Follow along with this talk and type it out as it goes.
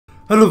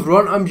Hello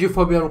everyone, I'm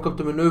G-Phobia and welcome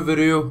to my new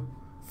video,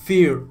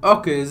 Fear.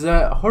 Okay,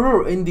 the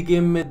horror indie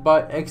game made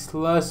by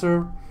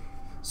X-Laser.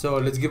 So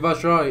let's give it a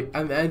try.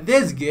 And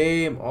this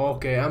game,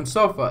 okay, I'm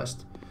so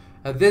fast.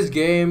 At this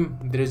game,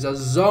 there is a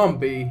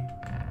zombie.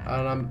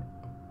 And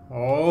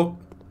oh,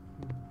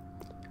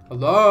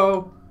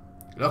 hello?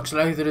 Looks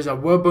like there is a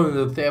weapon on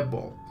the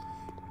table.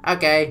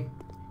 Okay.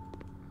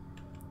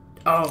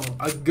 Oh,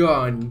 a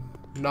gun.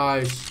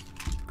 Nice.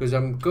 Because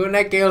I'm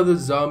gonna kill the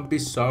zombie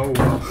so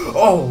well.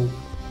 Oh!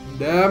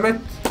 Damn it!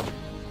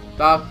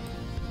 Stop.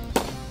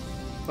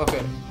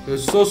 Okay,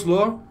 it's so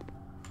slow.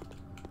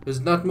 It's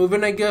not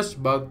moving, I guess,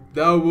 but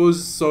that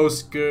was so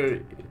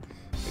scary.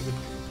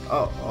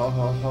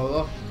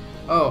 Hello.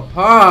 Oh,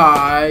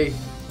 hi!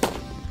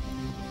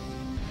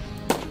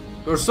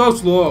 You're so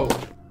slow.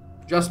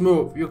 Just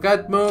move. You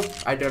can't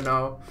move? I don't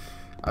know.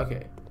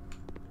 Okay.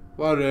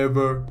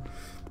 Whatever.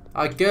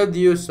 I killed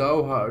you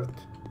so hard.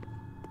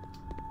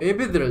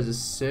 Maybe there is a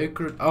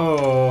secret.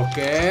 Oh,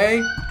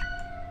 okay.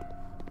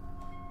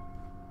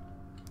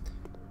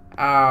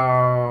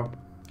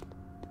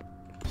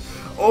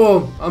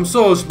 Oh, I'm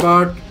so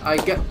smart. I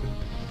get.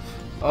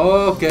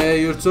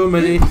 Okay, you're too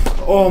many.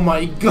 Oh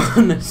my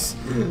goodness,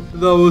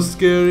 that was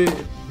scary.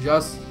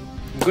 I'm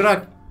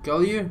gonna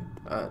kill you.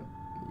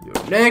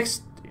 You're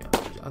next. Yeah,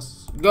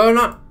 just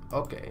gonna.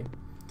 Okay,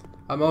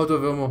 I'm out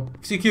of ammo.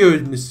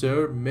 Excuse me,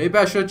 sir. Maybe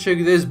I should check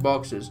these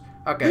boxes.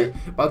 Okay,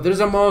 but there's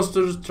a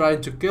monster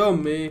trying to kill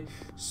me,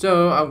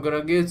 so I'm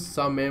gonna get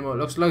some ammo.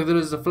 Looks like there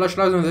is a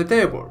flashlight on the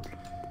table.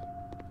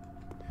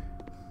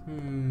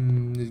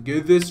 Let's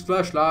get this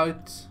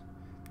flashlight.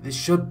 This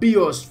should be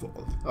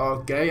useful.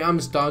 Okay,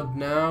 I'm stunned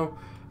now.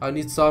 I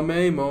need some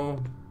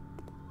ammo.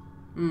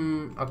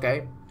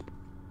 Okay.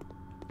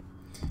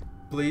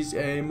 Please,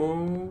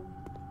 ammo.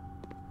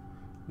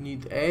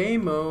 Need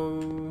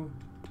ammo.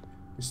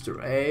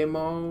 Mr.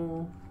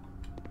 Ammo.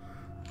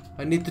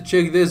 I need to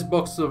check this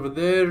box over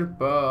there,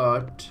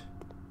 but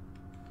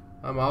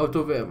I'm out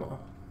of ammo.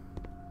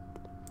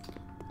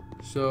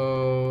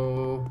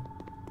 So...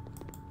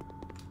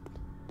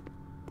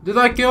 did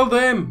I kill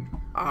them?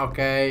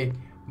 Okay.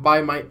 Buy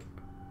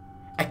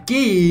a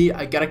key.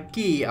 I got a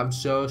key. I'm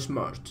so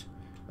smart.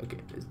 Okay,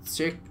 let's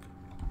check.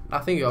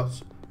 Nothing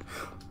else.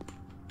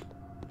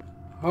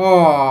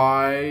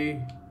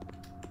 Hi.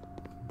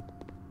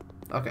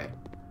 Okay.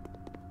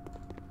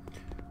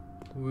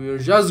 We're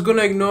just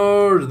gonna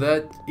ignore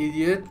that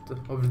idiot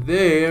over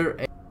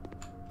there.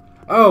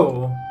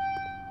 Oh.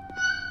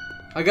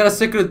 I got a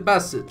secret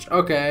passage.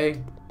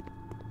 Okay.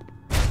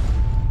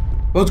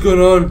 What's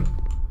going on?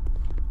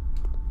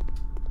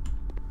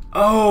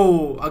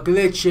 Oh, I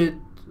glitched it.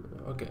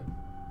 Okay.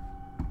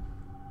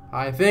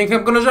 I think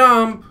I'm gonna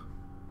jump.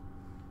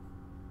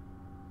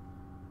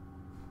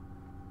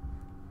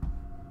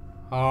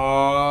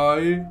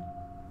 Hi.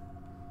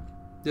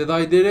 Did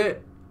I did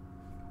it?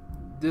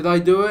 Did I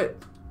do it?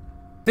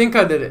 I think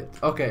I did it.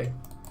 Okay.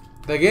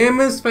 The game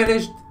is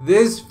finished.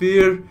 This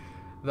fear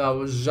that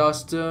was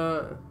just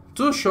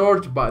too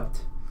short,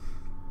 but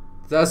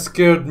that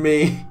scared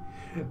me.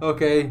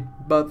 Okay,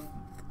 but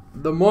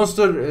the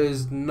monster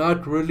is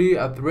not really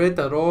a threat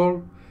at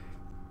all.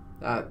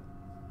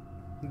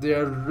 They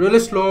are really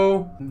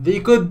slow.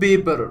 They could be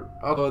better.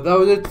 Okay, that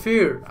was it,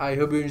 Fear. I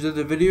hope you enjoyed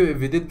the video. If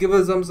you did, give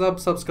it a thumbs up,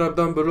 subscribe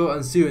down below,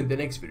 and see you in the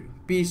next video.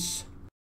 Peace.